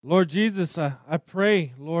Lord Jesus, I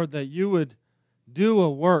pray, Lord, that you would do a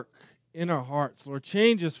work in our hearts. Lord,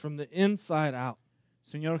 change us from the inside out.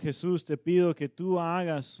 Señor Jesús, te pido que tú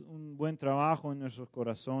hagas un buen trabajo en nuestros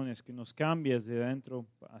corazones, que nos cambies de dentro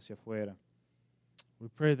hacia afuera. We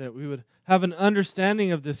pray that we would have an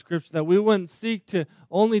understanding of this scripture, that we wouldn't seek to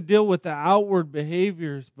only deal with the outward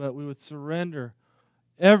behaviors, but we would surrender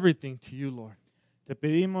everything to you, Lord. Te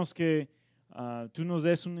pedimos que tú nos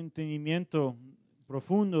des un entendimiento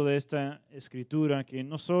profundo de esta escritura, que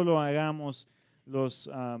no solo hagamos los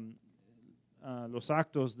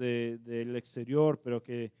actos del exterior, pero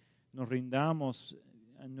que nos rindamos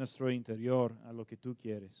en nuestro interior a lo que tú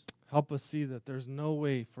quieres. Help us see that there's no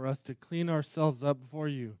way for us to clean ourselves up before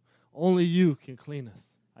you. Only you can clean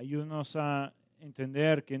us. Ayúdanos a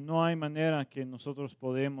entender que no hay manera que nosotros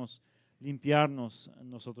podemos limpiarnos a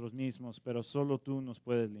nosotros mismos, pero solo tú nos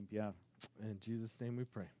puedes limpiar. In Jesus' name we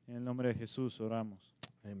pray. En el nombre de Jesús oramos.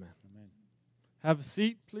 Amen. Amén. Have a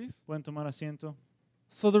seat, please. ¿Pueden tomar asiento?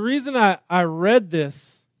 So the reason I read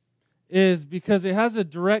this is because it has a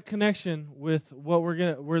direct connection with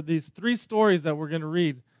these three stories that we're gonna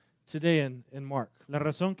read today in Mark. La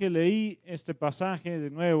razón que leí este pasaje de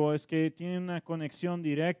nuevo es que tiene una conexión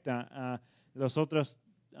directa a las otras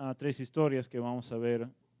tres historias que vamos a ver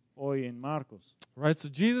hoy en Marcos. Right? So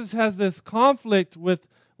Jesus has this conflict with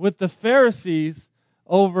the Pharisees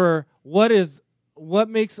over what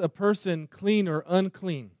makes a person clean or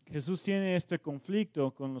unclean. Jesús tiene este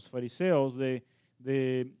conflicto con los fariseos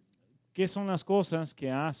de qué son las cosas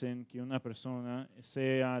que hacen que una persona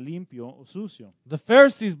sea limpio o sucio. The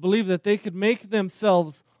Pharisees believed that they could make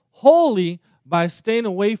themselves holy by staying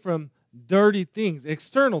away from dirty things,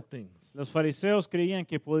 external things. Los fariseos creían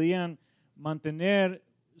que podían mantener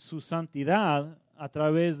su santidad a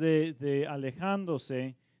través de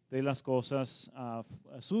alejándose de las cosas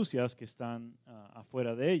sucias que están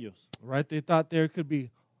afuera de ellos. Right? They thought they could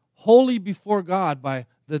be holy before God by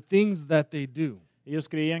the things that they do. Ellos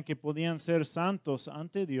creían que podían ser santos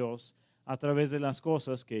ante Dios a través de las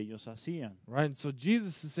cosas que ellos hacían. Right? And so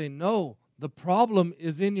Jesus is saying, no, the problem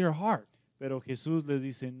is in your heart. Pero Jesús les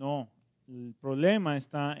dice, no, el problema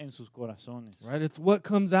está en sus corazones. Right? It's what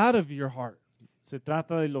comes out of your heart. Se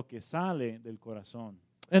trata de lo que sale del corazón.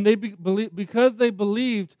 And because they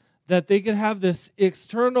believed that they could have this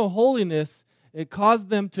external holiness, it caused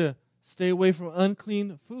them to stay away from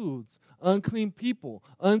unclean foods, unclean people,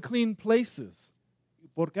 unclean places.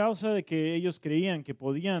 Por causa de que ellos creían que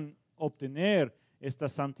podían obtener esta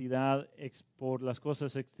santidad por las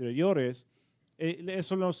cosas exteriores,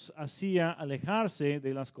 eso los hacía alejarse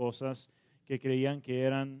de las cosas que creían que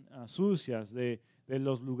eran sucias, de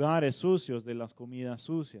los lugares sucios, de las comidas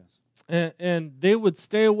sucias. And they would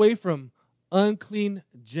stay away from unclean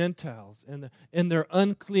Gentiles in their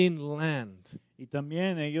unclean land. Y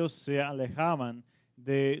también ellos se alejaban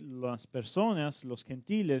de las personas, los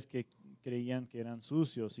gentiles que creían que eran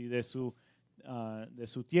sucios y de su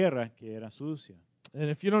tierra que era sucia. And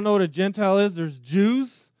if you don't know what a Gentile is, there's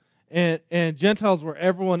Jews and Gentiles were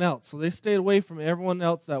everyone else. So they stayed away from everyone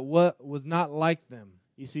else that was not like them.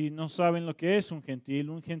 Y si no saben lo que es un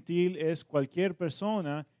gentil es cualquier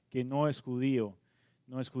persona que no es judío,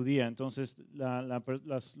 no es judía. Entonces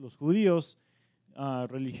los judíos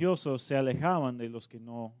religiosos se alejaban de los que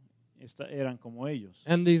no eran como ellos.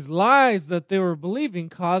 And these lies that they were believing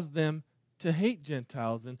caused them to hate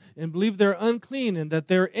Gentiles and believe they're unclean and that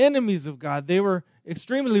they're enemies of God. They were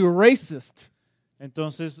extremely racist.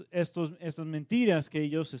 Entonces estas mentiras que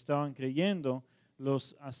ellos estaban creyendo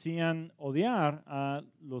los hacían odiar a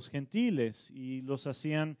los gentiles y los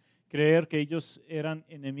hacían creer que ellos eran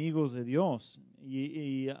enemigos de Dios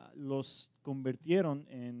y los convirtieron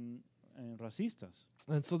en racistas.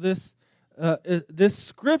 And so this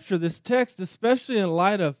scripture, this text, especially in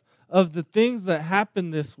light of the things that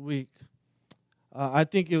happened this week, I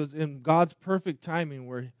think it was in God's perfect timing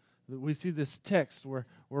where we see this text where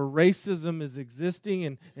racism is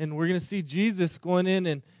existing and we're going to see Jesus going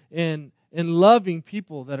in and loving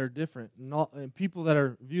people that are different and people that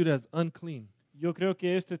are viewed as unclean. Yo creo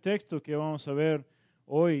que este texto que vamos a ver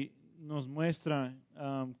hoy nos muestra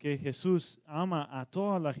que Jesús ama a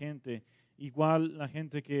toda la gente, igual la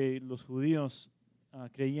gente que los judíos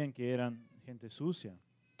creían que eran gente sucia.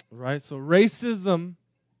 Right? So racism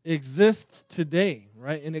exists today,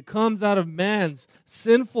 right? And it comes out of man's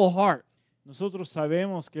sinful heart. Nosotros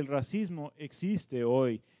sabemos que el racismo existe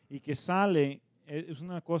hoy y que es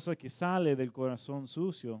una cosa que sale del corazón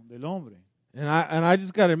sucio del hombre. And I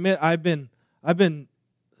just got to admit, I've been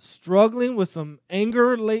struggling with some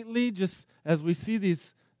anger lately, just as we see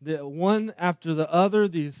the one after the other,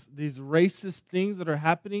 these racist things that are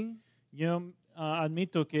happening. Yo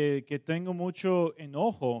admito que tengo mucho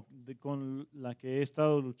enojo con la que he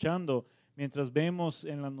estado luchando mientras vemos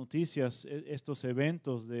en las noticias estos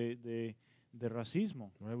eventos de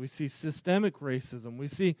racismo. Right? We see systemic racism. We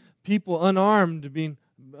see people unarmed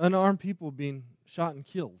people being shot and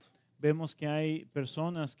killed. Vemos que hay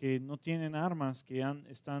personas que no tienen armas que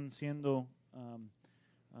están siendo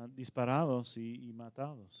disparados y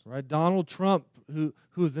matados. Right? Donald Trump,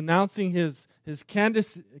 who's announcing his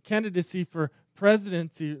candidacy for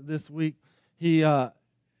presidency this week, he said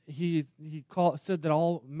that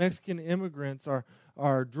all Mexican immigrants are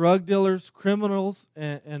drug dealers, criminals,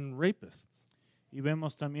 and rapists. Y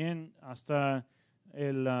vemos también hasta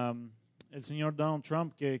el señor Donald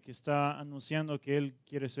Trump que está anunciando que él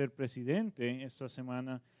quiere ser presidente esta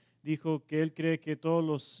semana. Dijo que él cree que todos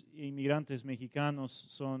los inmigrantes mexicanos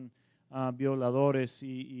son violadores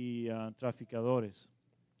y traficadores.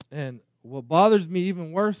 And what bothers me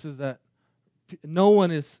even worse is that no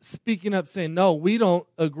one is speaking up saying, no, we don't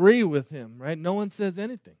agree with him, right? No one says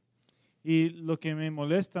anything. Y lo que me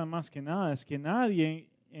molesta más que nada es que nadie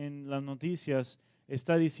en las noticias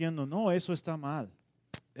está diciendo, no, eso está mal.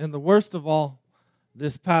 And the worst of all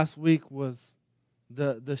this past week was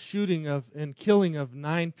the shooting and killing of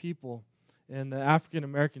 9 people in the African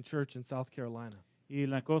American church in South Carolina. Y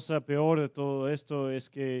la cosa peor de todo esto es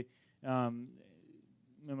que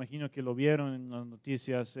me imagino que lo vieron en las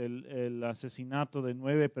noticias, el asesinato de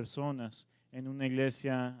 9 personas en una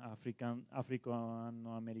iglesia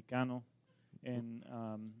africanoamericano en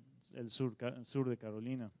el sur de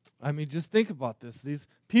Carolina. I mean, just think about this. These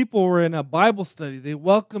people were in a Bible study. They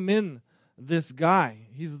welcome in this guy.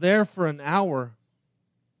 He's there for an hour,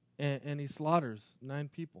 and he slaughters 9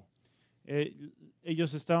 people.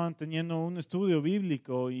 Ellos estaban teniendo un estudio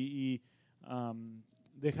bíblico y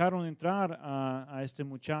dejaron entrar a este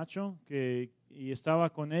muchacho y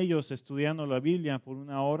estaba con ellos estudiando la Biblia por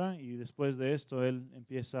 1 hora y después de esto él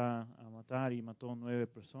empieza a matar y mató 9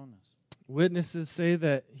 personas. Witnesses say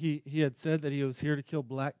that he had said that he was here to kill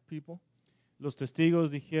black people. Los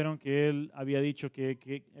testigos dijeron que él había dicho que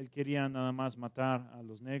él quería nada más matar a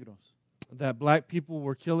los negros. That black people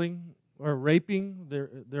were killing or raping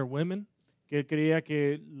their women. Que él creía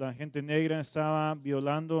que la gente negra estaba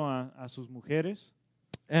violando a sus mujeres.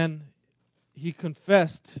 And he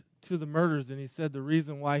confessed to the murders, and he said the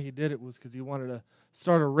reason why he did it was because he wanted to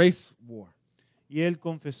start a race war. Y él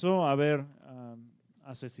confesó haber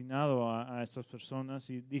asesinado a esas personas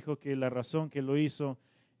y dijo que la razón que lo hizo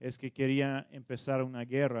es que quería empezar una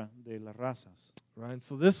guerra de las razas. Right. And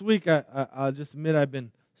so this week, I'll just admit I've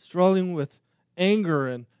been struggling with anger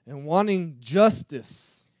and wanting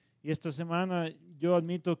justice. Y esta semana yo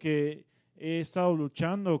admito que he estado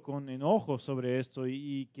luchando con enojo sobre esto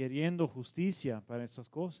y queriendo justicia para estas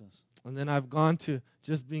cosas. And then I've gone to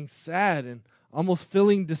just being sad and almost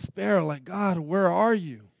feeling despair, like, God, where are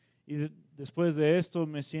you? Y después de esto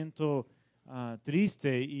me siento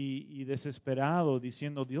triste y desesperado,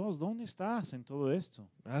 diciendo, Dios, ¿dónde estás en todo esto?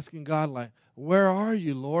 Asking God, like, where are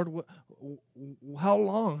you, Lord? How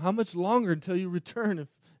long? How much longer until you return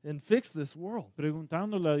and fix this world?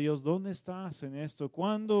 Preguntándole a Dios, ¿dónde estás en esto?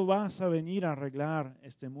 ¿Cuándo vas a venir a arreglar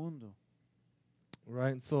este mundo?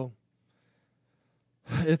 Right, and so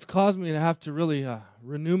it's caused me to have to really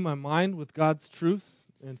renew my mind with God's truth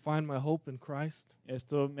and find my hope in Christ.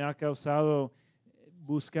 Esto me ha causado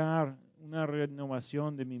buscar una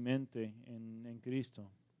renovación de mi mente en Cristo.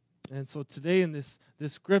 And so today in this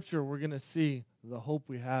scripture, we're going to see the hope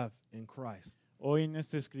we have in Christ. Hoy en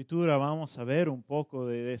esta escritura vamos a ver un poco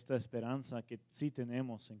de esta esperanza que sí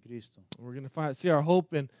tenemos en Cristo. We're going to see our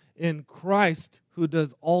hope in Christ who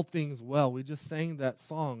does all things well. We just sang that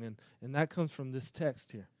song, and that comes from this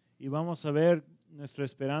text here. Y vamos a ver nuestra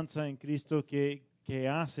esperanza en Cristo que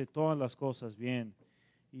hace todas las cosas bien.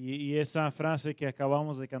 Y esa frase que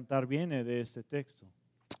acabamos de cantar viene de este texto.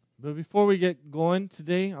 But before we get going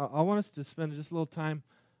today, I want us to spend just a little time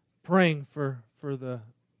praying for the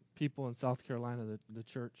people in South Carolina, the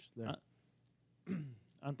church there.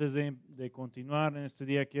 Antes de continuar en este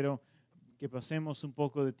día, quiero que pasemos un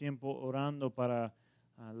poco de tiempo orando para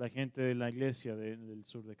la gente de la iglesia del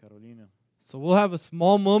sur de Carolina. So we'll have a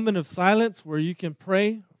small moment of silence where you can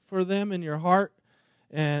pray for them in your heart,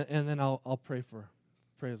 and then I'll pray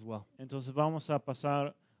as well. Entonces vamos a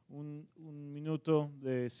pasar un minuto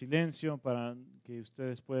de silencio para que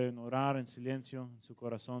ustedes puedan orar en silencio en su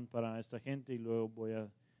corazón para esta gente y luego voy a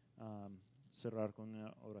cerrar con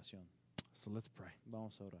una oración. So let's pray.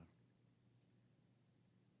 Vamos a orar.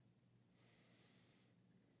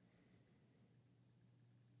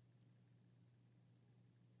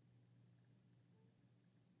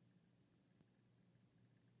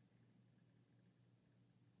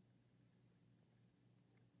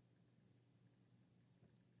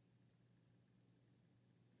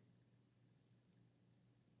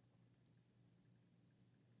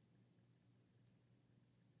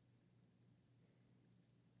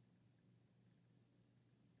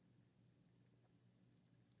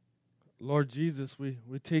 Lord Jesus, we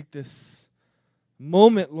take this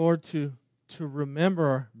moment, Lord, to remember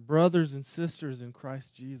our brothers and sisters in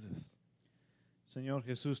Christ Jesus. Señor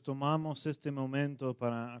Jesús, tomamos este momento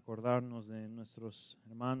para acordarnos de nuestros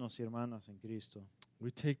hermanos y hermanas en Cristo.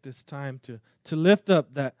 We take this time to lift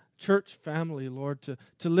up that church family, Lord, to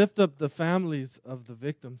lift up the families of the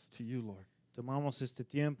victims to you, Lord. Tomamos este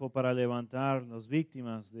tiempo para levantar las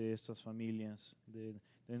víctimas de estas familias, de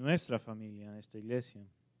nuestra familia, esta iglesia.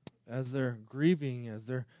 As they're grieving, as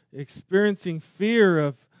they're experiencing fear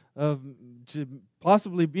of to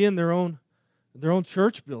possibly be in their own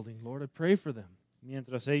church building, Lord, I pray for them.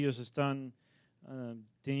 Mientras ellos están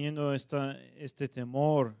teniendo este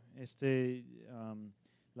temor, este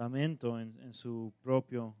lamento en su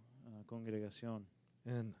propia congregación.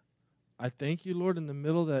 And I thank you, Lord, in the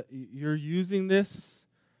middle that you're using this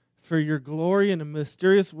for your glory in a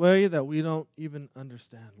mysterious way that we don't even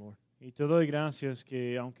understand, Lord. Y te doy gracias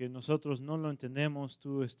que aunque nosotros no lo entendemos,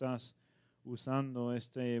 tú estás usando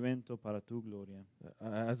este evento para tu gloria.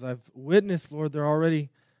 As I've witnessed, Lord, they're already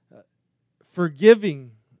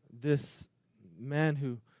forgiving this man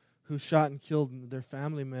who shot and killed their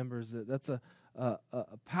family members. That's a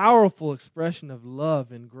powerful expression of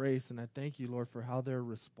love and grace, and I thank you, Lord, for how they're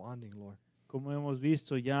responding, Lord. Como hemos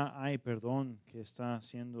visto, ya hay perdón que está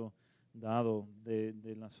siendo dado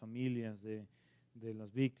de las familias, de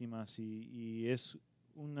las víctimas, y es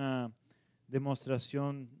una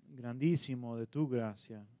demostración grandísima de tu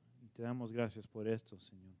gracia. Y te damos gracias por esto,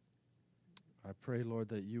 Señor. I pray, Lord,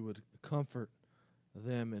 that you would comfort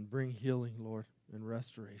them and bring healing, Lord, and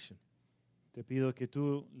restoration. Te pido que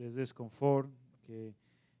tú les des confort, que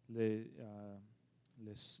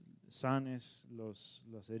les sanes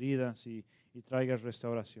las heridas y traigas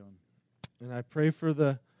restauración. And I pray for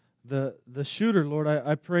the shooter, Lord.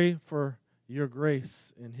 I pray for your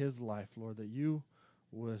grace in his life, Lord, that you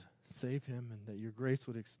would save him and that your grace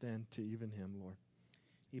would extend to even him, Lord.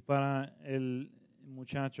 Y para el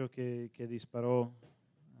muchacho que disparó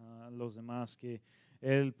a los demás, que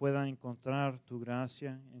él pueda encontrar tu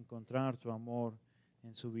gracia, encontrar tu amor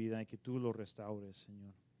en su vida y que tú lo restaures,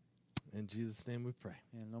 Señor. In Jesus' name we pray.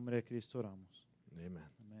 En el nombre de Cristo oramos. Amen.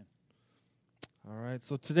 Amén. All right,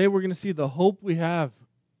 so today we're going to see the hope we have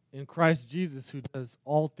in Christ Jesus who does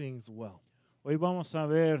all things well. Hoy vamos a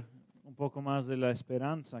ver un poco más de la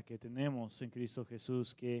esperanza que tenemos en Cristo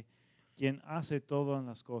Jesús, que quien hace todas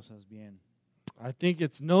las cosas bien. I think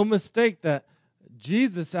it's no mistake that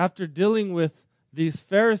Jesus, after dealing with these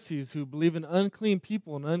Pharisees who believe in unclean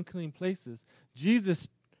people and unclean places, Jesus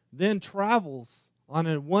then travels on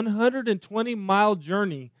a 120-mile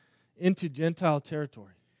journey into Gentile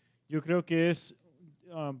territory. Yo creo que es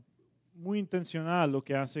muy intencional lo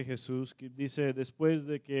que hace Jesús, que dice, después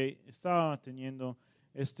de que estaba teniendo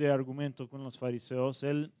este argumento con los fariseos,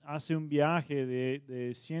 él hace un viaje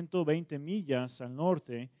de 120 millas al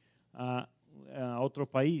norte a otro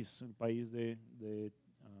país, el país de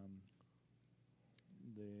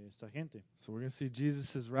esta gente. So we're going to see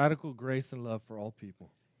Jesus' radical grace and love for all people.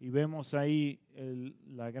 Y vemos ahí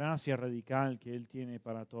la gracia radical que él tiene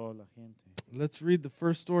para toda la gente. Let's read the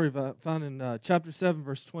first story found in chapter 7,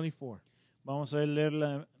 verse 24. Vamos a leer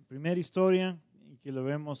la primera historia que lo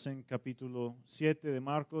vemos en capítulo 7 de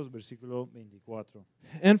Marcos, versículo 24.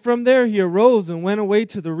 And from there he arose and went away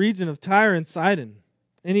to the region of Tyre and Sidon.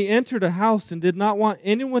 And he entered a house and did not want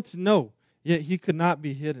anyone to know, yet he could not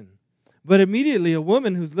be hidden. But immediately a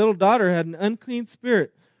woman whose little daughter had an unclean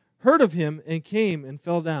spirit heard of him and came and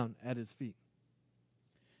fell down at his feet.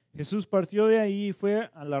 Jesús partió de ahí y fue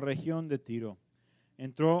a la región de Tiro.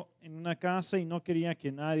 Entró en una casa y no quería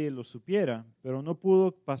que nadie lo supiera, pero no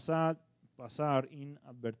pudo pasar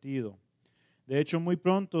inadvertido. De hecho, muy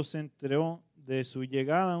pronto se enteró de su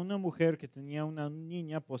llegada una mujer que tenía una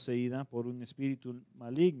niña poseída por un espíritu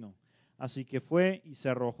maligno. Así que fue y se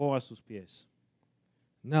arrojó a sus pies.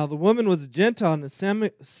 Now the woman was a Gentile and a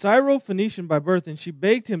Syrophoenician by birth, and she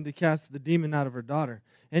begged him to cast the demon out of her daughter.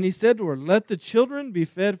 And he said to her, "Let the children be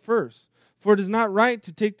fed first, for it is not right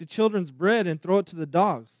to take the children's bread and throw it to the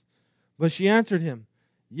dogs." But she answered him,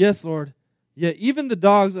 "Yes, Lord, yet even the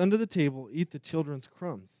dogs under the table eat the children's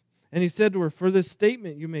crumbs." And he said to her, "For this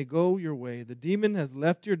statement you may go your way. The demon has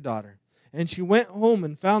left your daughter." And she went home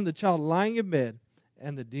and found the child lying in bed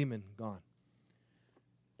and the demon gone.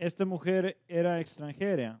 Esta mujer era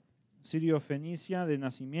extranjera, sirio-fenicia de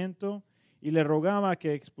nacimiento, y le rogaba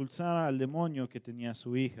que expulsara al demonio que tenía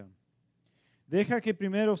su hija. Deja que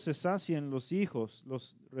primero se sacien los hijos,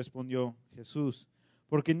 respondió Jesús,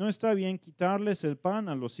 porque no está bien quitarles el pan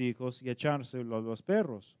a los hijos y echárselo a los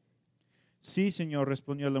perros. Sí, Señor,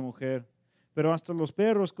 respondió la mujer, pero hasta los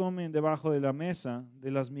perros comen debajo de la mesa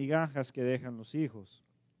de las migajas que dejan los hijos.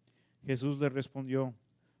 Jesús le respondió,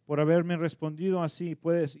 por haberme respondido así,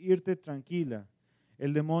 puedes irte tranquila.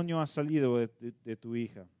 El demonio ha salido de tu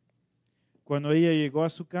hija. Cuando ella llegó a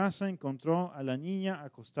su casa, encontró a la niña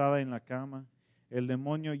acostada en la cama. El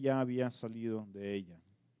demonio ya había salido de ella.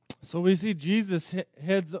 So we see Jesus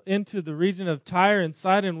heads into the region of Tyre and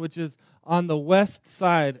Sidon, which is on the west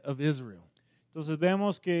side of Israel. Entonces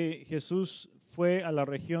vemos que Jesús fue a la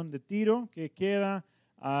región de Tiro, que queda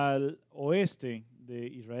al oeste de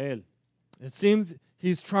Israel. It seems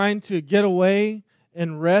he's trying to get away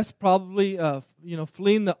and rest, probably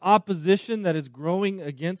fleeing the opposition that is growing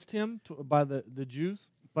against him by the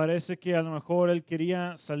Jews. Parece que a lo mejor él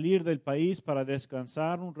quería salir del país para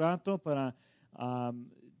descansar un rato, para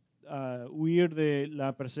huir de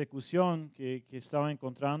la persecución que estaba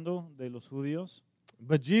encontrando de los judíos.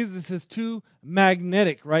 But Jesus is too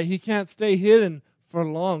magnetic, right? He can't stay hidden for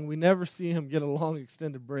long. We never see him get a long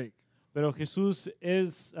extended break. Pero Jesús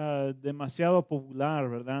es demasiado popular,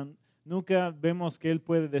 ¿verdad? Nunca vemos que él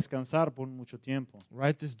puede descansar por mucho tiempo.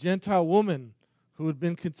 Right? This Gentile woman who had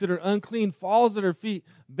been considered unclean falls at her feet,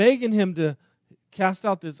 begging him to cast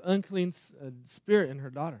out this unclean spirit in her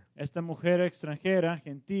daughter. Esta mujer extranjera,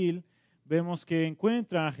 gentil, vemos que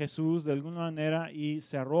encuentra a Jesús de alguna manera y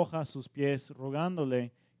se arroja a sus pies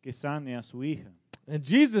rogándole que sane a su hija. And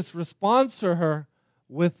Jesus responds to her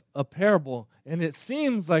with a parable, and it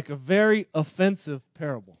seems like a very offensive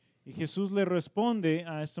parable. Y Jesús le responde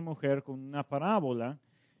a esta mujer con una parábola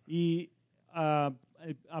y a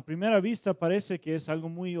primera vista parece que es algo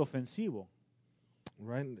muy ofensivo.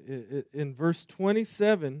 Right? In verse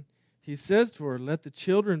 27, he says to her, "Let the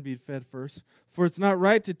children be fed first, for it's not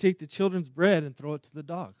right to take the children's bread and throw it to the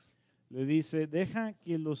dogs." Le dice, deja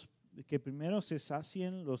que primero se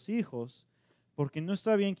sacien los hijos, porque no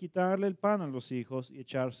está bien quitarle el pan a los hijos y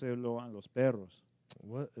echárselo a los perros.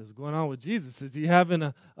 What is going on with Jesus? Is he having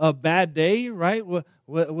a bad day, right?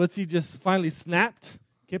 What's he just finally snapped?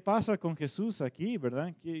 ¿Qué pasa con Jesús aquí,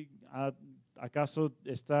 verdad? ¿Acaso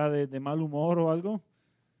está de mal humor o algo?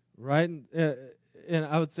 Right? And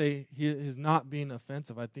I would say he is not being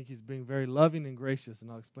offensive. I think he's being very loving and gracious, and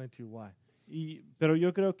I'll explain to you why. Pero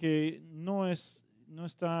yo creo que no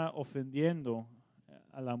está ofendiendo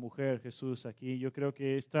a la mujer Jesús aquí. Yo creo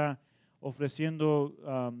que está ofreciendo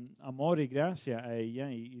amor y gracia a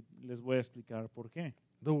ella y les voy a explicar por qué.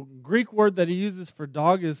 The Greek word that he uses for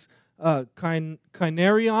dog is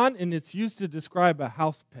kynerion, and it's used to describe a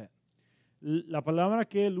house pet. La palabra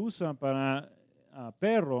que él usa para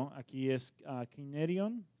perro aquí es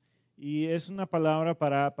kynerion y es una palabra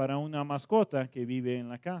para una mascota que vive en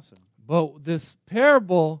la casa. But this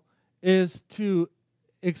parable is to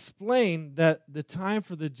explain that the time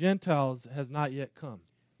for the Gentiles has not yet come.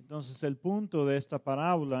 Entonces el punto de esta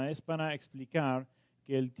parábola es para explicar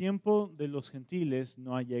que el tiempo de los gentiles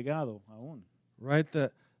no ha llegado aún. Right?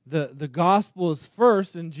 The gospel is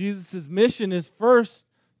first, and Jesus' mission is first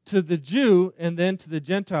to the Jew and then to the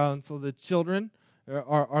Gentile. And so the children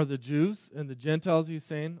are the Jews, and the Gentiles, he's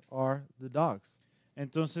saying, are the dogs.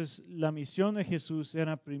 Entonces la misión de Jesús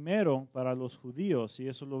era primero para los judíos, y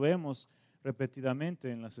eso lo vemos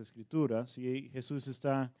repetidamente en las Escrituras. Y Jesús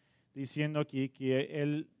está diciendo aquí que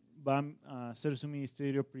él va a hacer su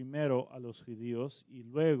ministerio primero a los judíos y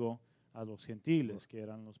luego a los gentiles, que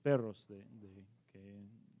eran los perros que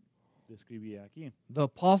describía aquí. The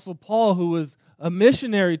Apostle Paul, who was a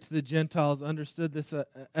missionary to the Gentiles, understood this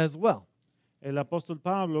as well. El apóstol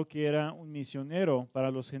Pablo, que era un misionero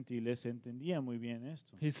para los gentiles, entendía muy bien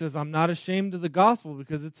esto. He says, I'm not ashamed of the gospel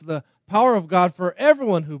because it's the power of God for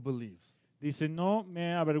everyone who believes. Dice, no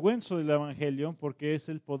me avergüenzo del evangelio porque es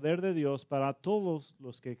el poder de Dios para todos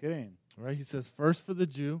los que creen. Right? He says, first for the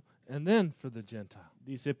Jew and then for the Gentile.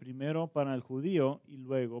 Dice primero para el judío y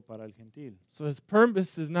luego para el gentil. So his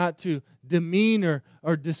purpose is not to demean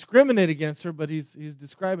or discriminate against her, but he's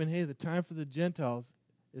describing, hey, the time for the Gentiles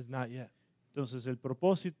is not yet. Entonces el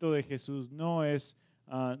propósito de Jesús no es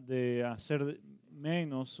de hacer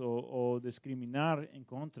menos o discriminar en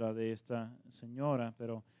contra de esta señora,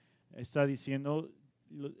 pero está diciendo,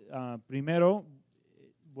 primero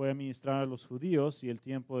voy a ministrar a los judíos y el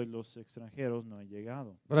tiempo de los extranjeros no ha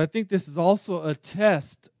llegado. But I think this is also a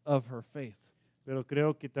test of her faith. Pero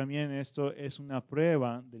creo que también esto es una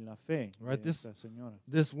prueba de la fe Right, de esta señora.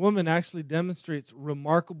 This woman actually demonstrates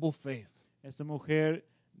remarkable faith. Esta mujer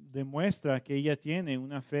demuestra que ella tiene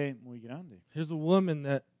una fe muy grande. Here's a woman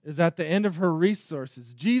that is at the end of her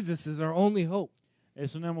resources. Jesus is our only hope.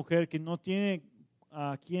 Es una mujer que no tiene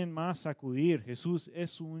a quién más acudir. Jesús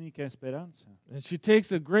es su única esperanza. And she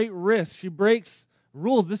takes a great risk. She breaks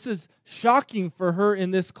rules. This is shocking for her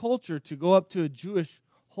in this culture to go up to a Jewish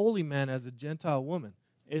holy man as a Gentile woman.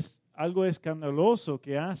 Es algo escandaloso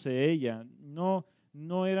que hace ella. No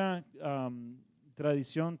era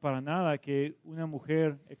tradición para nada que una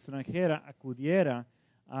mujer extranjera acudiera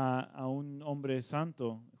a un hombre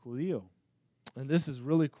santo judío. And this is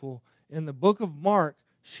really cool. In the book of Mark,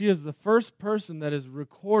 she is the first person that is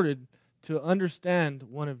recorded to understand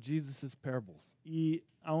one of Jesus' parables. Y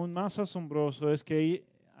aún más asombroso es que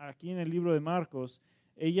aquí en el libro de Marcos,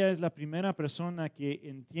 ella es la primera persona que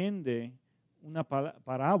entiende una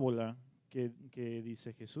parábola que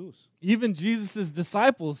dice Jesús. Even Jesus'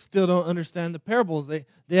 disciples still don't understand the parables. They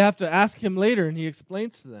have to ask him later, and he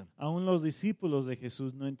explains to them. Aún los discípulos de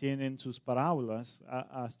Jesús no entienden sus parábolas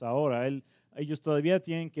hasta ahora. Ellos todavía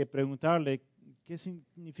tienen que preguntarle qué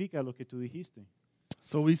significa lo que tú dijiste.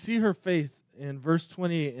 So we see her faith in verse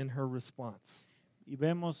 28 in her response. Y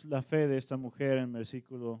vemos la fe de esta mujer en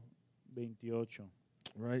versículo 28.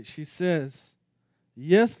 Right? She says,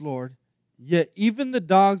 "Yes, Lord, yet even the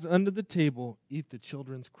dogs under the table eat the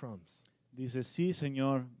children's crumbs." Dice, sí,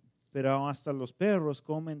 Señor, pero hasta los perros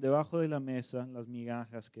comen debajo de la mesa las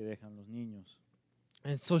migajas que dejan los niños.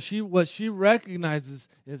 And so what she recognizes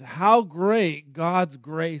is how great God's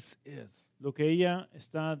grace is. Lo que ella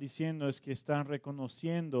está diciendo es que está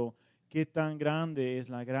reconociendo qué tan grande es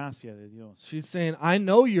la gracia de Dios. She's saying, I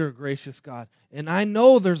know you're a gracious God, and I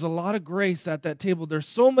know there's a lot of grace at that table. There's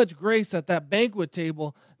so much grace at that banquet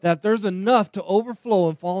table that there's enough to overflow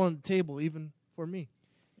and fall on the table even for me.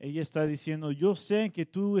 Ella está diciendo, yo sé que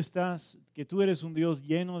tú eres un Dios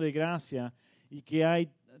lleno de gracia y que hay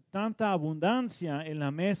tanta abundancia en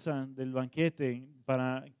la mesa del banquete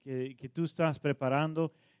para que tú estás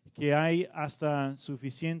preparando, que hay hasta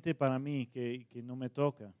suficiente para mí que no me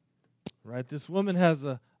toca. Right? This woman has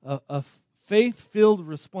a faith-filled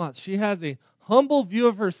response. She has a humble view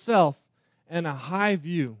of herself and a high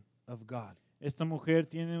view of God. Esta mujer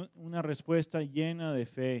tiene una respuesta llena de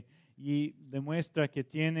fe y demuestra que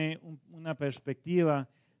tiene una perspectiva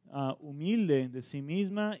humilde de sí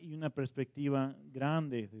misma y una perspectiva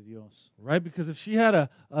grande de Dios. Right? Because if she had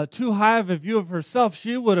a too high of a view of herself,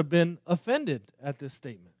 she would have been offended at this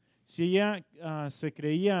statement. Si ella se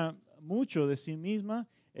creía mucho de sí misma,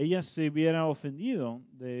 ella se hubiera ofendido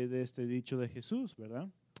de este dicho de Jesús, ¿verdad?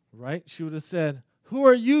 Right? She would have said, "Who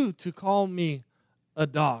are you to call me a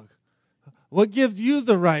dog? What gives you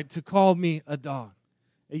the right to call me a dog?"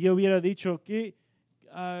 Ella hubiera dicho,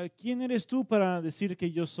 ¿quién eres tú para decir que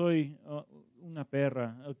yo soy una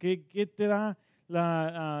perra? ¿Qué te da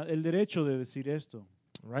el derecho de decir esto?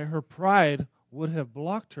 Right? Her pride would have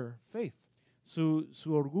blocked her faith.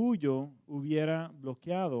 Su orgullo hubiera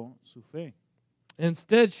bloqueado su fe.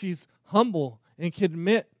 Instead, she's humble and can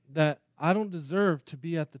admit that I don't deserve to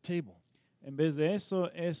be at the table. En vez de eso,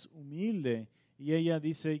 es humilde y ella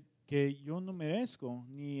dice que yo no merezco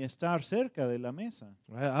ni estar cerca de la mesa.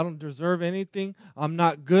 Right? I don't deserve anything. I'm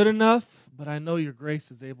not good enough, but I know your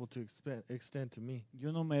grace is able to extend to me.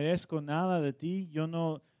 Yo no merezco nada de ti. Yo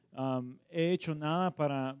no he hecho nada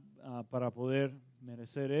para poder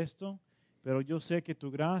merecer esto. Pero yo sé que tu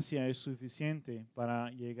gracia es suficiente para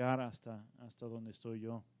llegar hasta donde estoy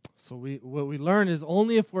yo. So what we learn is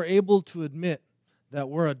only if we're able to admit that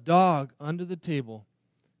we're a dog under the table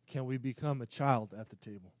can we become a child at the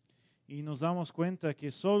table. Y nos damos cuenta que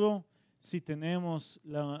solo si tenemos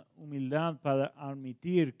la humildad para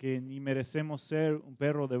admitir que ni merecemos ser un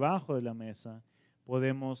perro debajo de la mesa,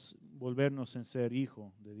 podemos volvernos en ser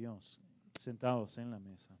hijo de Dios, sentados en la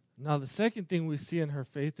mesa. Now, the second thing we see in her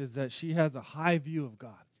faith is that she has a high view of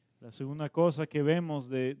God. La segunda cosa que vemos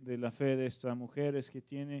de la fe de esta mujer es que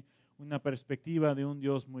tiene una perspectiva de un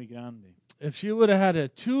Dios muy grande. If she would have had a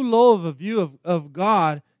too low of a view of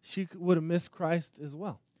God, she would have missed Christ as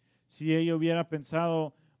well. Si ella hubiera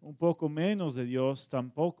pensado un poco menos de Dios,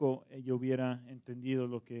 tampoco ella hubiera entendido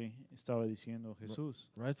lo que estaba diciendo Jesús.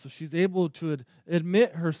 Right? So she's able to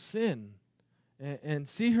admit her sin and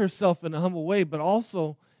see herself in a humble way, but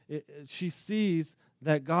also she sees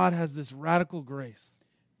that God has this radical grace.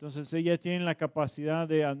 Entonces ella tiene la capacidad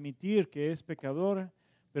de admitir que es pecadora,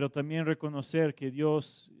 pero también reconocer que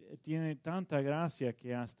Dios tiene tanta gracia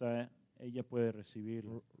que hasta ella puede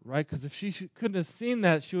recibirlo. Right? Because if she couldn't have seen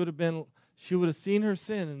that, she would have seen her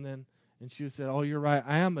sin and she would have said, "Oh, you're right,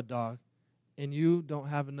 I am a dog, and you don't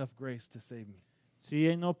have enough grace to save me." Si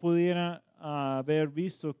ella no pudiera haber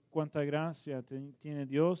visto cuánta gracia tiene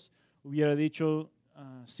Dios, hubiera dicho,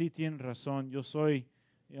 sí, tienes razón,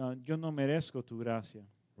 yo no merezco tu gracia.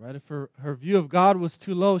 Right? If her view of God was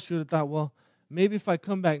too low, she would have thought, well, maybe if I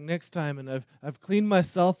come back next time and I've cleaned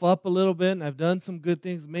myself up a little bit and I've done some good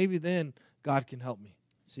things, maybe then God can help me.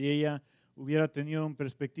 Si ella hubiera tenido un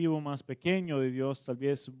perspectivo más pequeño de Dios, tal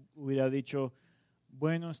vez hubiera dicho,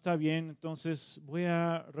 bueno, está bien, entonces voy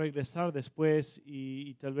a regresar después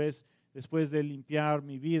y tal vez después de limpiar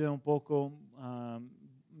mi vida un poco,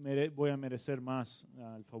 voy a merecer más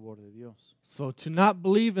el favor de Dios. So to not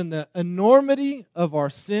believe in the enormity of our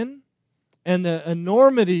sin and the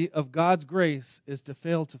enormity of God's grace is to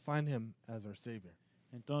fail to find him as our Savior.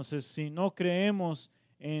 Entonces, si no creemos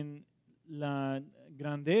en la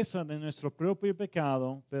grandeza de nuestro propio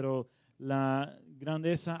pecado, pero la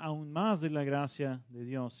grandeza aún más de la gracia de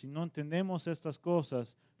Dios, si no entendemos estas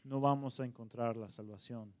cosas, no vamos a encontrar la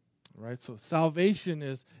salvación. Right? So salvation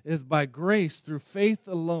is by grace through faith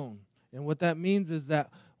alone. And what that means is that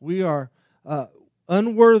we are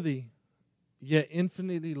unworthy yet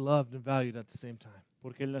infinitely loved and valued at the same time.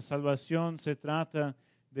 Porque la salvación se trata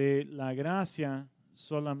de la gracia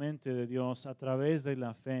solamente de Dios a través de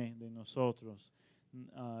la fe de nosotros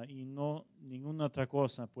y no ninguna otra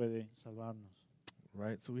cosa puede salvarnos.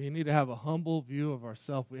 Right? So we need to have a humble view of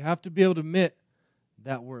ourselves. We have to be able to admit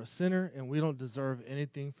that we're a sinner and we don't deserve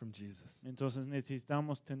anything from Jesus. Entonces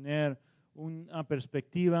necesitamos tener una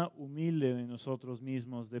perspectiva humilde de nosotros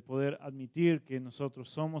mismos, de poder admitir que nosotros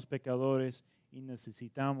somos pecadores y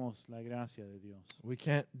necesitamos la gracia de Dios. We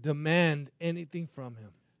can't demand anything from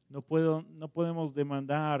him. No podemos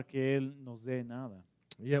demandar que Él nos dé nada.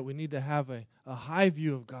 Yet we need to have a high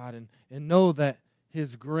view of God and know that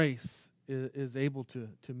his grace is able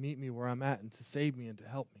to meet me where I'm at and to save me and to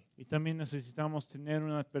help me. Y también necesitamos tener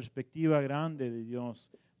una perspectiva grande de Dios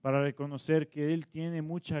para reconocer que Él tiene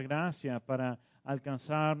mucha gracia para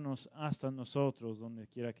alcanzarnos hasta nosotros donde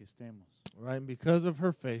quiera que estemos. Right? And because of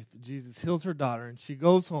her faith, Jesus heals her daughter and she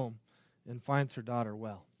goes home and finds her daughter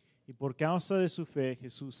well. Y por causa de su fe,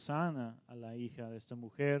 Jesús sana a la hija de esta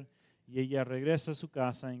mujer y ella regresa a su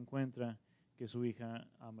casa y encuentra que su hija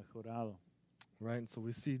ha mejorado. Right? And so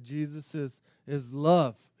we see Jesus' his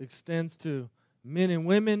love extends to men and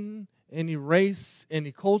women, any race,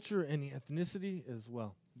 any culture, any ethnicity as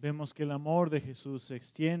well. Vemos que el amor de Jesús se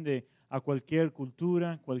extiende a cualquier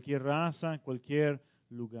cultura, cualquier raza, cualquier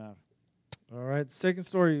lugar. All right, the second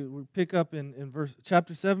story we pick up in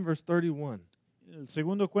chapter 7, verse 31. El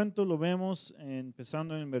segundo cuento lo vemos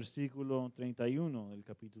empezando en el versículo 31 del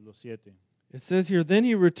capítulo 7. It says here, Then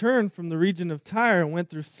he returned from the region of Tyre and went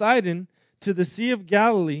through Sidon to the Sea of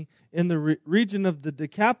Galilee in the region of the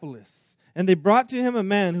Decapolis. And they brought to him a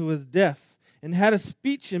man who was deaf and had a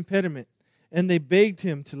speech impediment, and they begged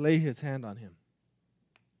him to lay his hand on him.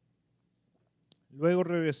 Luego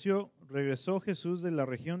regresó Jesús de la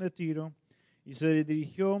región de Tiro y se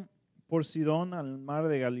dirigió por Sidón al mar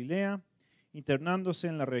de Galilea, internándose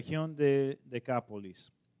en la región de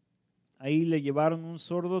Decápolis. Ahí le llevaron un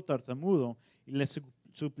sordo tartamudo y le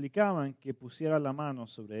suplicaban que pusiera la mano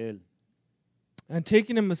sobre él. And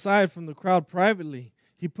taking him aside from the crowd privately,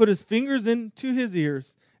 he put his fingers into his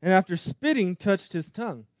ears, and after spitting, touched his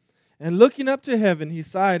tongue. And looking up to heaven, he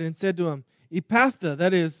sighed and said to him, Epaphta,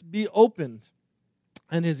 that is, be opened.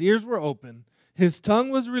 And his ears were opened, his tongue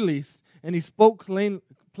was released, and he spoke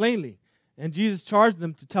plainly. And Jesus charged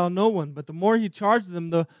them to tell no one, but the more he charged them,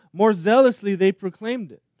 the more zealously they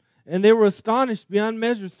proclaimed it. And they were astonished beyond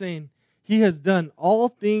measure, saying, He has done all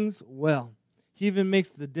things well. He even makes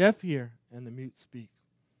the deaf hear and the mute speak.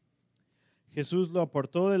 Jesús lo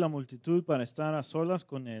apartó de la multitud para estar a solas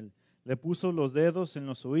con él. Le puso los dedos en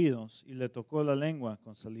los oídos y le tocó la lengua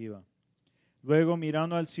con saliva. Luego,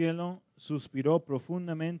 mirando al cielo, suspiró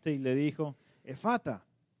profundamente y le dijo, Efata,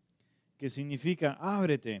 que significa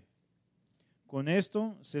ábrete. Con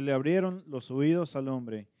esto se le abrieron los oídos al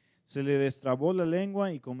hombre, se le destrabó la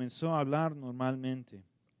lengua y comenzó a hablar normalmente.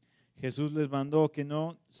 Jesús les mandó que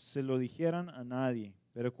no se lo dijeran a nadie,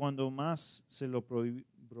 pero cuando más se lo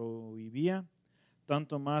prohibía,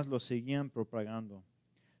 tanto más lo seguían propagando.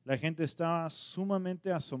 La gente estaba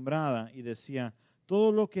sumamente asombrada y decía,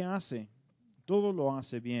 todo lo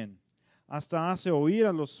hace bien. Hasta hace oír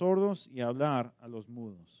a los sordos y hablar a los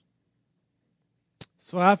mudos.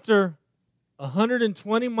 So after a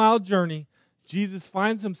 120-mile journey, Jesus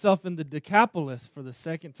finds himself in the Decapolis for the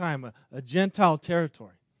second time, a Gentile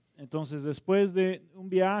territory. Entonces, después de un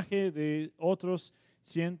viaje de otros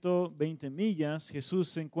 120 millas, Jesús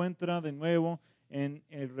se encuentra de nuevo en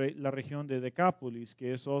la región de Decápolis,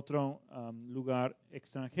 que es otro lugar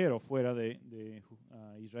extranjero fuera de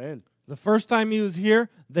Israel. The first time he was here,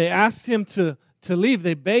 they asked him to leave.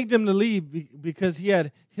 They begged him to leave because he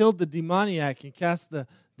had healed the demoniac and cast the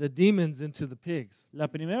demons into the pigs. La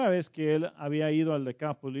primera vez que él había ido al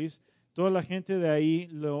Decápolis, toda la gente de ahí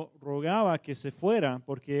lo rogaba que se fuera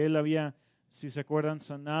porque él había Si se acuerdan,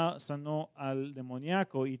 sanó al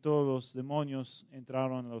demoníaco y todos los demonios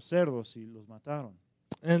entraron a los cerdos y los mataron.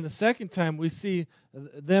 And the second time we see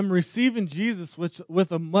them receiving Jesus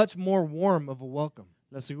with a much more warm of a welcome.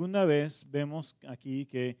 La segunda vez vemos aquí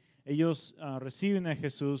que ellos reciben a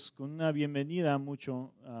Jesús con una bienvenida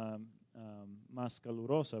mucho más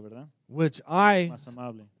calurosa, ¿verdad? Which I Más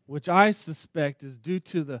amable. suspect is due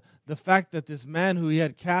to the fact that this man who he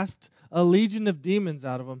had cast a legion of demons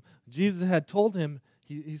out of him, Jesus had told him,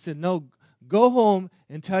 he said, no, go home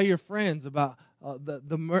and tell your friends about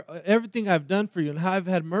everything I've done for you and how I've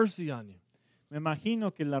had mercy on you. Me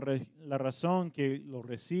imagino que la razón que lo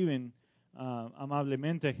reciben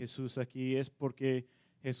amablemente a Jesús aquí es porque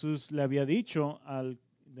Jesús le había dicho al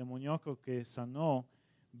demoníaco que sanó,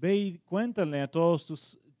 ve y cuéntale a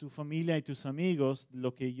todos tu familia y tus amigos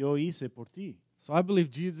lo que yo hice por ti. So I believe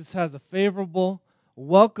Jesus has a favorable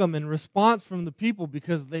welcome and response from the people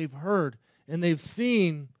because they've heard and they've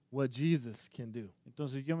seen what Jesus can do.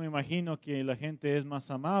 Entonces yo me imagino que la gente es más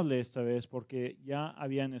amable esta vez porque ya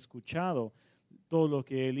habían escuchado todo lo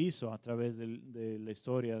que él hizo a través de la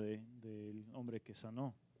historia del hombre que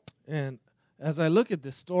sanó. And as I look at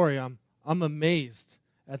this story, I'm amazed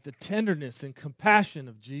at the tenderness and compassion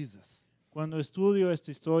of Jesus. Cuando estudio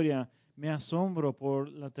esta historia, me asombro por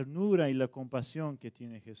la ternura y la compasión que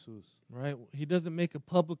tiene Jesús. Right? He doesn't make a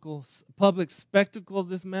public spectacle of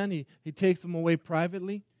this man. He takes him away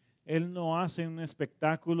privately. Él no hace un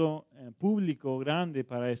espectáculo público grande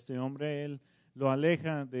para este hombre. Él lo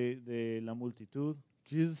aleja de la multitud.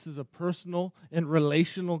 Jesus is a personal and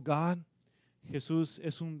relational God. Jesús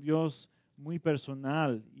es un Dios muy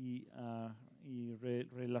personal y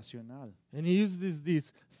relacional. And he uses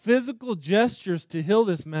these physical gestures to heal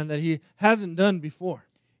this man that he hasn't done before.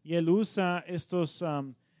 Y él usa estos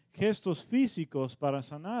gestos físicos para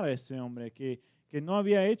sanar a este hombre que no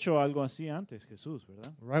había hecho algo así antes, Jesús,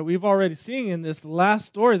 ¿verdad? Right? We've already seen in this last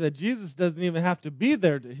story that Jesus doesn't even have to be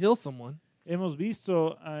there to heal someone. Hemos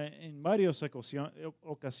visto en varias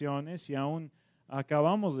ocasiones y aún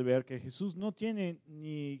acabamos de ver que Jesús no tiene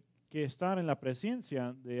ni que estar en la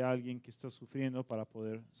presencia de alguien que está sufriendo para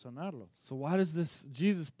poder sanarlo. So why does this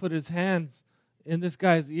Jesus put his hands in this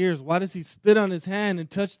guy's ears? Why does he spit on his hand and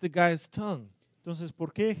touch the guy's tongue? Entonces,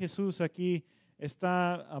 ¿por qué Jesús aquí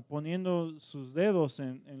está poniendo sus dedos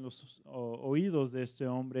en los oídos de este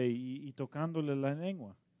hombre y tocándole la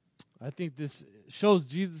lengua? I think this shows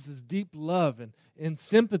Jesus' deep love and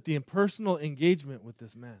sympathy and personal engagement with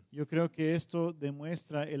this man. Yo creo que esto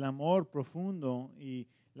demuestra el amor profundo y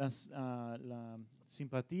la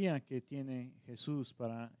simpatía que tiene Jesús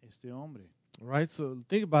para este hombre. Right? So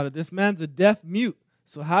think about it. This man's a deaf mute.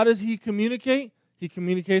 So how does he communicate? He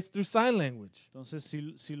communicates through sign language. Entonces,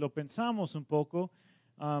 si lo pensamos un poco,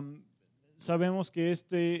 sabemos que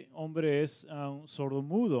este hombre es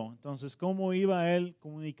sordomudo. Entonces, ¿cómo iba a él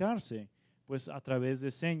comunicarse? Pues a través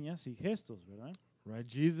de señas y gestos, ¿verdad? Right?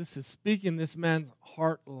 Jesus is speaking this man's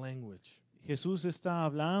heart language. Jesús está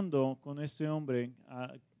hablando con este hombre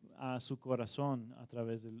a su corazón a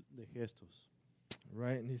través de gestos.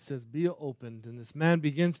 Right? And he says, be opened. And this man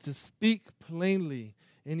begins to speak plainly.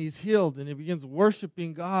 And he's healed. And he begins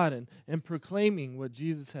worshiping God and proclaiming what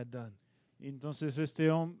Jesus had done. Entonces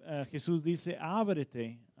Jesús dice,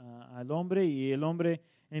 ábrete al hombre, y el hombre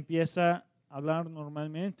empieza a hablar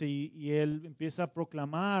normalmente y él empieza a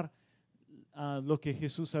proclamar lo que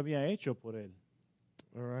Jesús había hecho por él.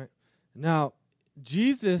 All right. Now,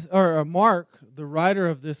 Jesus, or Mark, the writer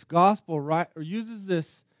of this gospel, uses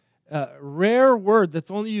this rare word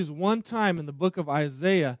that's only used one time in the book of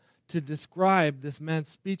Isaiah to describe this man's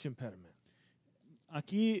speech impediment.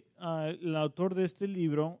 Aquí el autor de este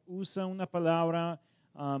libro usa una palabra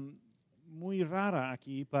muy rara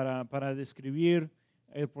aquí para describir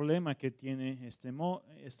el problema que tiene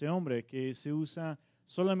este hombre, que se usa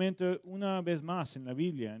solamente una vez más en la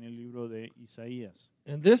Biblia, en el libro de Isaías.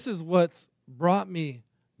 And this is what's brought me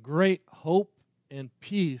great hope and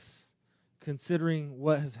peace considering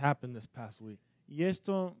what has happened this past week. Y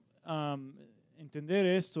esto, entender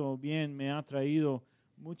esto bien me ha traído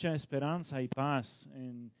mucha esperanza y paz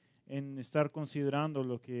en estar considerando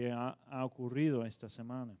lo que ha ocurrido esta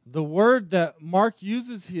semana. The word that Mark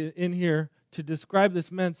uses in here to describe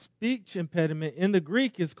this man's speech impediment in the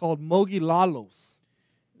Greek is called mogilalos.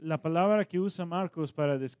 La palabra que usa Marcos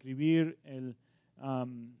para describir el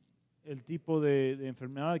tipo de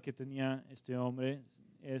enfermedad que tenía este hombre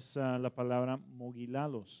es la palabra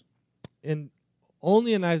mogilalos. And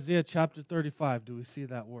only in Isaiah chapter 35 do we see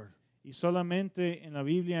that word. Y solamente en la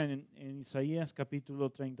Biblia, en Isaías capítulo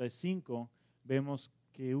 35, vemos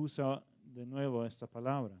que usa de nuevo esta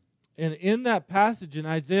palabra. And in that passage in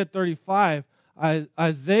Isaiah 35,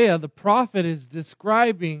 Isaiah, the prophet, is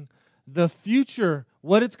describing the future,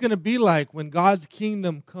 what it's going to be like when God's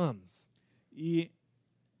kingdom comes. Y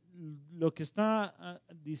lo que está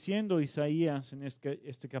diciendo Isaías en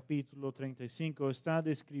este capítulo 35 está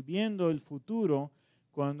describiendo el futuro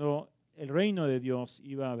cuando el reino de Dios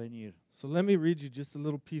iba a venir. So let me read you just a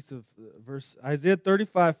little piece of verse Isaiah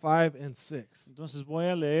 35, 5 and 6. Entonces voy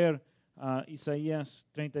a leer Isaías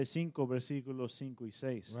 35, versículos 5 y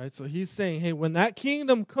 6. Right? So he's saying, hey, when that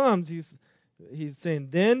kingdom comes, he's saying,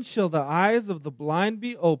 then shall the eyes of the blind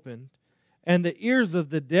be opened, and the ears of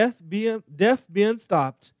the deaf be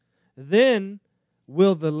unstopped. Then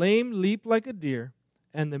will the lame leap like a deer,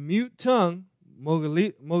 and the mute tongue,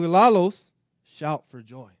 mogalalos, shout for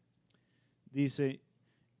joy. Dice,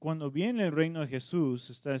 cuando viene el reino de Jesús,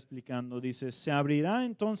 está explicando, dice, se abrirán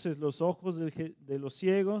entonces los ojos de los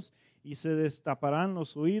ciegos y se destaparán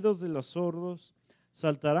los oídos de los sordos,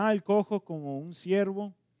 saltará el cojo como un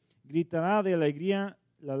ciervo, gritará de alegría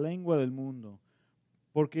la lengua del mundo,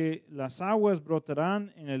 porque las aguas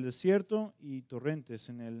brotarán en el desierto y torrentes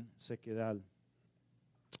en el sequedal.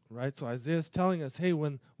 Right, so Isaiah is telling us, hey,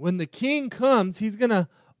 when the king comes, he's going to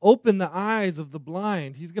open the eyes of the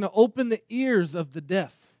blind. He's going to open the ears of the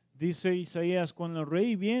deaf. Dice Isaías, cuando el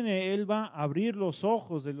rey viene, él va a abrir los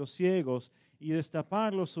ojos de los ciegos y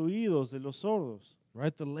destapar los oídos de los sordos.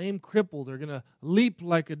 Right, the lame crippled are going to leap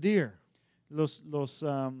like a deer. Los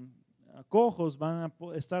cojos van a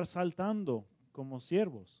estar saltando como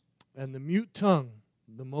ciervos. And the mute tongue,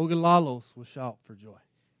 the mogalalos, will shout for joy.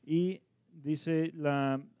 Y dice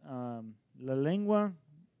la lengua,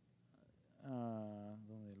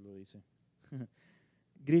 ¿dónde lo dice?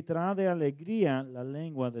 Gritará de alegría la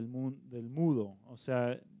lengua del mudo, o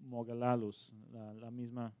sea, mogalalos, la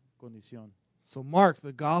misma condición. So Mark,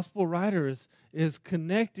 the gospel writer, is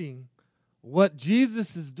connecting what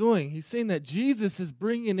Jesus is doing. He's saying that Jesus is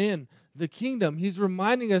bringing in the kingdom. He's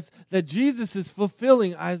reminding us that Jesus is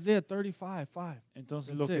fulfilling Isaiah 35, 5.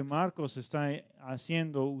 Entonces lo que Marcos está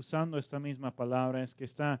haciendo, usando esta misma palabra, es que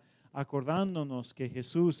está acordándonos que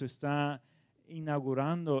Jesús está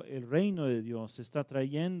inaugurando el reino de Dios, está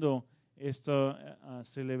trayendo esta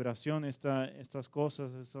celebración, estas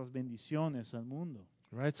cosas, estas bendiciones al mundo.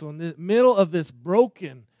 Right, so in the middle of this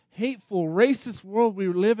broken, hateful, racist world we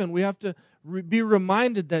live in, we have to be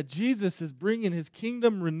reminded that Jesus is bringing his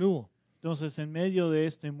kingdom renewal. Entonces, en medio de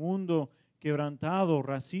este mundo quebrantado,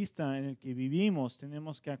 racista en el que vivimos,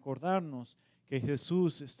 tenemos que acordarnos que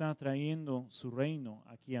Jesús está trayendo su reino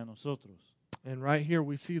aquí a nosotros. And right here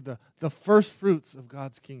we see the first fruits of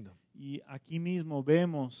God's kingdom. Y aquí mismo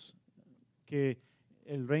vemos que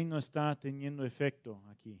el reino está teniendo efecto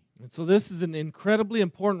aquí. And so this is an incredibly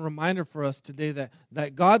important reminder for us today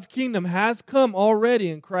that God's kingdom has come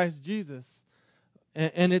already in Christ Jesus,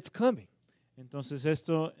 and it's coming. Entonces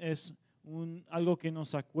esto es algo que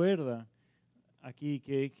nos acuerda aquí,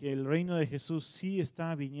 que el reino de Jesús sí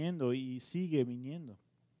está viniendo y sigue viniendo.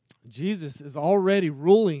 Jesus is already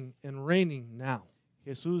ruling and reigning now.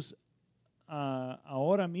 Jesús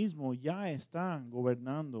ahora mismo ya está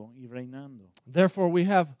gobernando y reinando. Therefore, we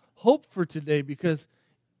have hope for today because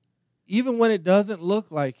even when it doesn't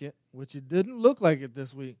look like it, which it didn't look like it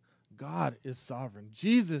this week, God is sovereign.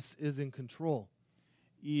 Jesus is in control.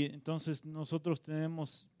 Y entonces nosotros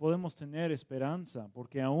podemos tener esperanza,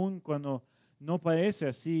 porque aun cuando no parece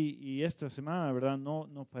así, y esta semana, ¿verdad?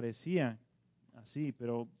 No parecía así,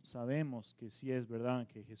 pero sabemos que sí es verdad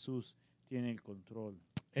que Jesús tiene el control.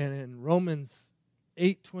 And in Romans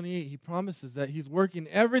 8:28, he promises that he's working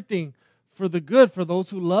everything for the good for those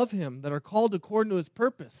who love him, that are called according to his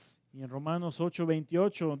purpose. Y en Romanos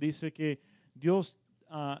 8:28 dice que Dios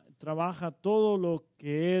trabaja todo lo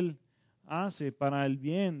que Él hace para el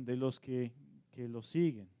bien de los que lo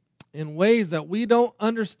siguen. In ways that we don't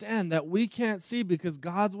understand, that we can't see because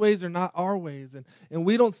God's ways are not our ways. And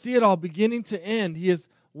we don't see it all beginning to end. He is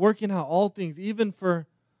working out all things, even for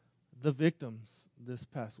the victims this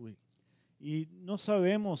past week. Y no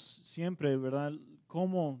sabemos siempre, ¿verdad?,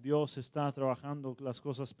 cómo Dios está trabajando las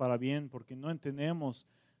cosas para bien, porque no entendemos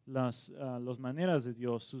las maneras de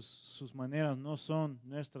Dios. Sus maneras no son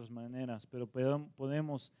nuestras maneras, pero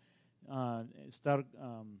podemos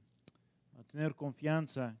tener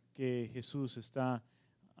confianza que Jesús está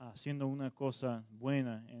haciendo una cosa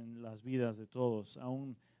buena en las vidas de todos,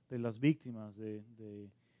 aún de las víctimas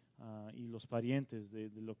y los parientes de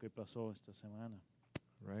lo que pasó esta semana.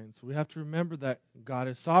 Right, and so we have to remember that God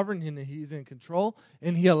is sovereign and He's in control,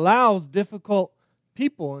 and He allows difficult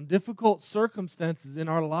people and difficult circumstances in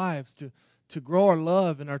our lives to grow our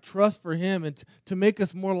love and our trust for Him and to make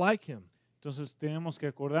us more like Him. Entonces tenemos que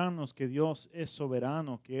acordarnos que Dios es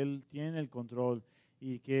soberano, que Él tiene el control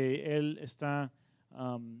y que Él está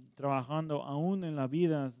trabajando aún en las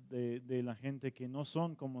vidas de la gente que no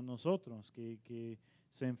son como nosotros, que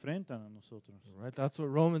se enfrentan a nosotros. Right? That's what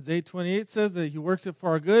Romans 8:28 says, that he works it for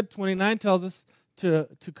our good. 29 tells us to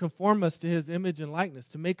conform us to his image and likeness,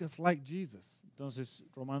 to make us like Jesus. Entonces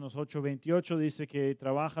Romanos 8:28 dice que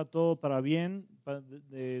trabaja todo para bien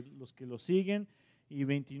de los que lo siguen, y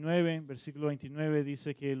versículo 29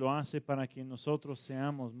 dice que lo hace para que nosotros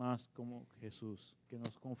seamos más como Jesús, que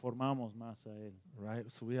nos conformamos más a Él. Right?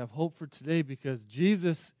 So we have hope for today because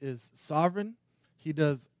Jesus is sovereign. He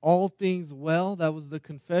does all things well. That was the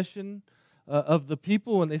confession of the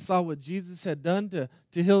people when they saw what Jesus had done to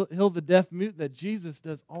heal the deaf mute, that Jesus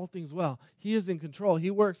does all things well. He is in control.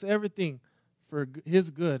 He works everything for his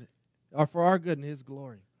good, or for our good and his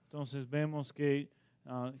glory. Entonces vemos que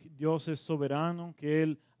Dios es soberano, que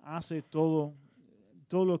Él hace todo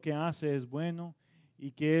lo que hace es bueno,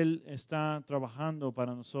 y que Él está trabajando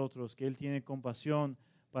para nosotros, que Él tiene compasión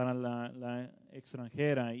para la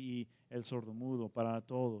extranjera y el sordomudo, para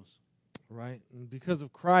todos. Right? And because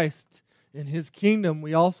of Christ in his kingdom,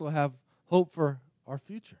 we also have hope for our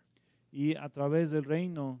future. Y a través del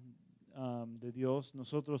reino de Dios,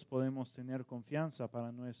 nosotros podemos tener confianza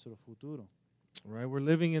para nuestro futuro. Right? We're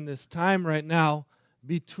living in this time right now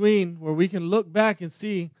between where we can look back and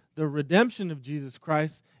see the redemption of Jesus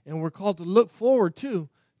Christ, and we're called to look forward to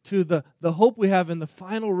the hope we have in the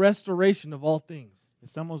final restoration of all things.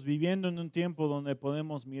 Estamos viviendo en un tiempo donde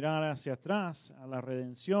podemos mirar hacia atrás a la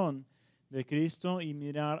redención de Cristo y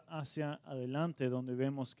mirar hacia adelante, donde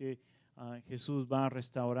vemos que Jesús va a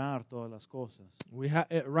restaurar todas las cosas.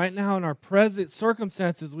 Right now in our present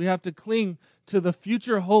circumstances, we have to cling to the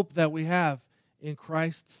future hope that we have in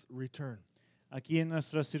Christ's return. Aquí en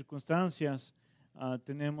nuestras circunstancias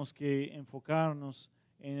tenemos que enfocarnos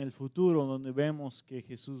en el futuro, donde vemos que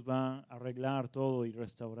Jesús va a arreglar todo y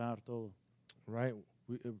restaurar todo. Right?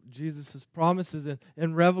 Jesus' promises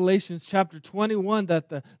in Revelations chapter 21 that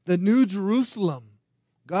the new Jerusalem,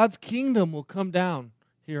 God's kingdom, will come down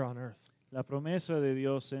here on earth. La promesa de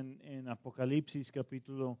Dios en Apocalipsis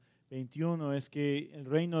capítulo 21 es que el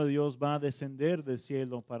reino de Dios va a descender del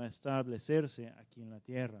cielo para establecerse aquí en la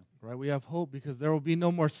tierra. Right? We have hope because there will be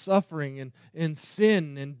no more suffering and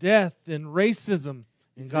sin and death and racism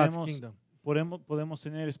in God's kingdom. Podemos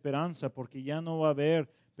tener esperanza porque ya no va a haber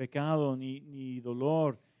pecado, ni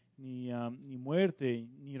dolor, ni muerte,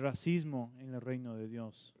 ni racismo en el reino de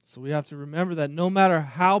Dios. So we have to remember that no matter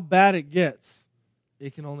how bad it gets,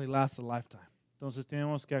 it can only last a lifetime. Entonces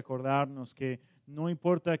tenemos que acordarnos que no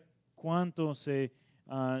importa cuánto se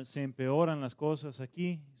empeoran las cosas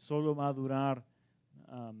aquí, solo va a durar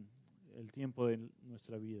el tiempo de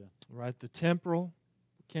nuestra vida. Right? The temporal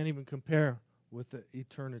can't even compare with the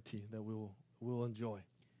eternity that we will enjoy.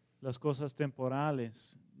 Las cosas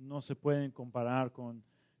temporales no se pueden comparar con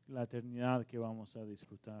la eternidad que vamos a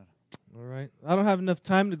disfrutar. All right. I don't have enough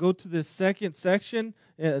time to go to this second section,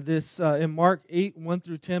 in Mark 8, 1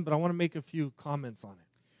 through 10, but I want to make a few comments on it.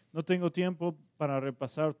 No tengo tiempo para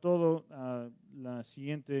repasar todo la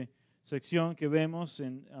siguiente sección que vemos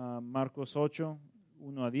en Marcos 8,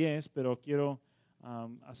 1 a 10, pero quiero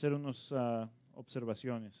hacer unas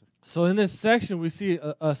observaciones. So in this section, we see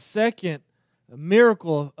a second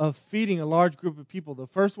miracle of feeding a large group of people. The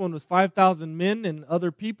first one was 5,000 men and other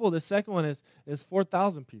people. The second one is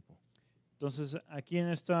 4,000 people. Entonces, aquí en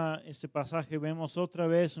este pasaje vemos otra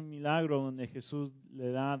vez un milagro donde Jesús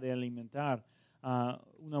le da de alimentar a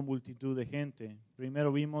una multitud de gente.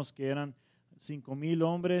 Primero vimos que eran 5,000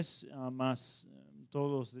 hombres más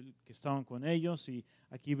todos los que estaban con ellos, y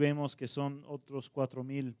aquí vemos que son otros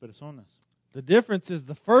 4,000 personas. The difference is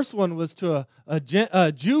the first one was to a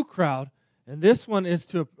Jew crowd, and this one is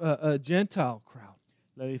to a Gentile crowd.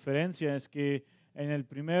 La diferencia es que en el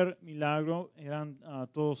primer milagro eran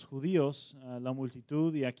todos judíos, la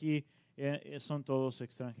multitud, y aquí son todos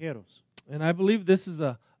extranjeros. And I believe this is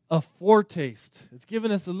a foretaste. It's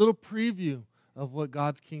given us a little preview of what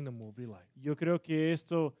God's kingdom will be like. Yo creo que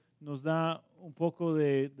esto nos da un poco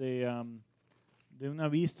de una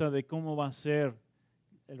vista de cómo va a ser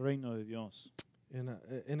el reino de Dios.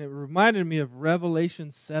 And it reminded me of Revelation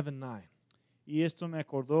 7:9. Y esto me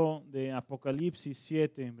acordó de Apocalipsis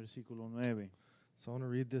 7, versículo 9. So I want to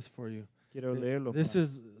read this for you. Quiero leerlo. This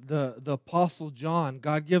is the Apostle John.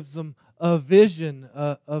 God gives him a vision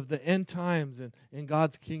of the end times and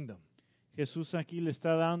God's kingdom. Jesús aquí le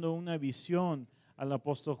está dando una visión al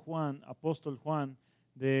apóstol Juan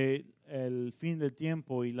de el fin del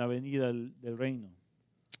tiempo y la venida del reino.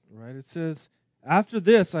 Right? It says, "After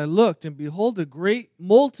this I looked, and behold, a great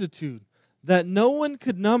multitude that no one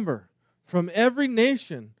could number, from every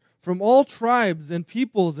nation, from all tribes and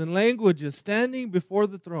peoples and languages, standing before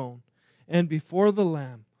the throne and before the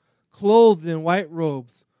Lamb, clothed in white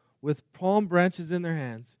robes, with palm branches in their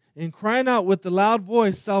hands, and crying out with a loud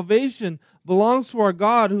voice, "Salvation belongs to our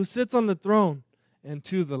God who sits on the throne and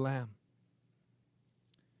to the Lamb."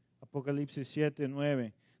 Apocalipsis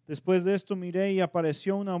 7:9. Después de esto miré y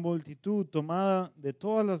apareció una multitud tomada de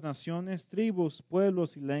todas las naciones, tribus,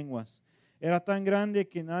 pueblos y lenguas. Era tan grande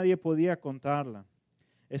que nadie podía contarla.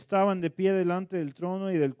 Estaban de pie delante del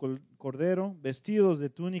trono y del Cordero, vestidos de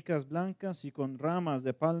túnicas blancas y con ramas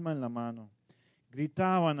de palma en la mano.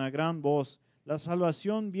 Gritaban a gran voz: la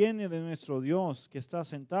salvación viene de nuestro Dios, que está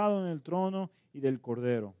sentado en el trono y del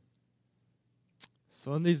Cordero.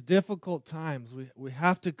 So in these difficult times, we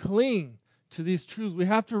have to cling to these truths. We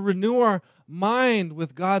have to renew our mind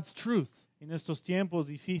with God's truth. En estos tiempos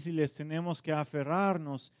difíciles tenemos que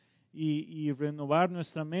aferrarnos y renovar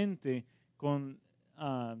nuestra mente con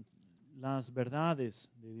las verdades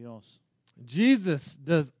de Dios. Jesus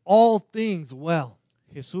does all things well.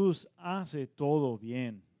 Jesús hace todo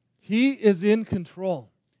bien. He is in control.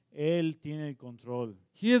 Él tiene el control.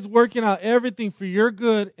 He is working out everything for your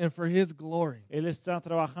good and for His glory. Él está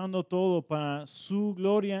trabajando todo para su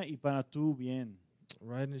gloria y para tu bien.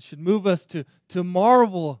 Right? And it should move us to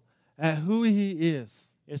marvel at who He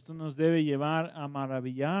is. Esto nos debe llevar a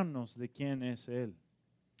maravillarnos de quién es Él.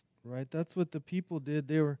 Right? That's what the people did.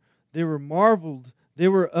 They were marveled. They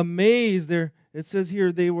were amazed. It says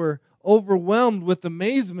here they were overwhelmed with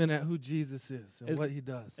amazement at who Jesus is and what He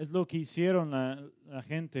does. Es lo que hicieron la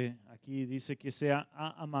gente. Aquí dice que se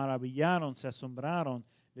maravillaron, se asombraron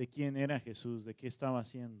de quién era Jesús, de qué estaba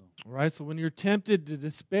haciendo. Right? So when you're tempted to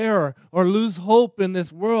despair or lose hope in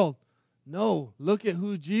this world, no, look at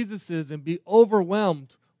who Jesus is and be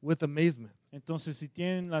overwhelmed with amazement. Entonces, si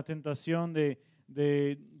tienen la tentación de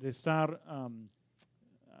estar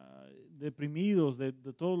deprimidos de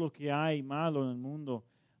todo lo que hay malo en el mundo,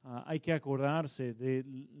 hay que acordarse de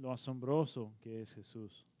lo asombroso que es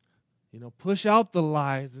Jesús. You know, push out the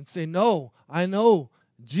lies and say, no, I know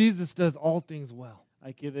Jesus does all things well.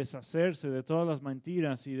 Hay que deshacerse de todas las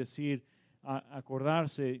mentiras y decir,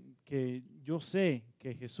 acordarse que yo sé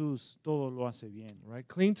que Jesús todo lo hace bien. Right?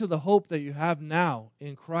 Cling to the hope that you have now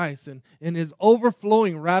in Christ and in His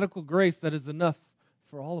overflowing radical grace that is enough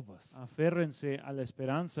for all of us. Aférrense a la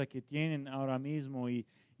esperanza que tienen ahora mismo y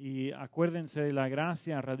acuérdense de la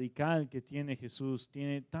gracia radical que tiene Jesús.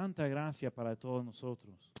 Tiene tanta gracia para todos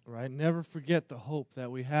nosotros. Right? Never forget the hope that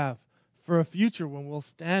we have for a future when we'll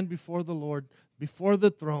stand before the Lord, before the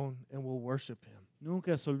throne, and we'll worship Him.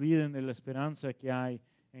 Nunca se olviden de la esperanza que hay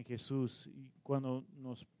en Jesús y cuando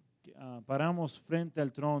nos paramos frente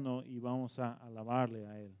al trono y vamos a alabarle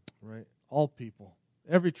a Él. Right? All people,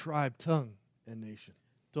 every tribe, tongue, and nation.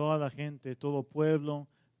 Toda la gente, todo pueblo,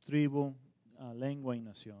 tribu, lengua y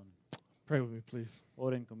nación. Pray with me, please.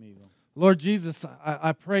 Oren conmigo. Lord Jesus,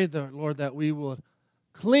 I pray, Lord, that we would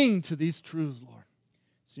cling to these truths, Lord.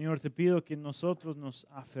 Señor, te pido que nosotros nos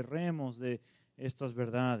aferremos de estas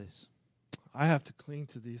verdades. I have to cling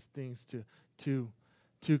to these things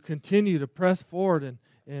to continue to press forward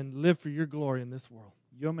and live for your glory in this world.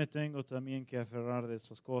 Yo me tengo también que aferrar de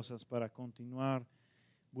estas cosas para continuar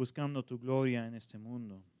buscando tu gloria en este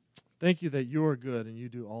mundo. Thank you that you are good and you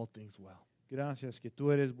do all things well. Gracias que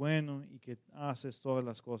tú eres bueno y que haces todas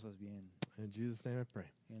las cosas bien. In Jesus' name I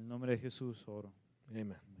pray. En el nombre de Jesús oro.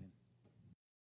 Amen. Amén.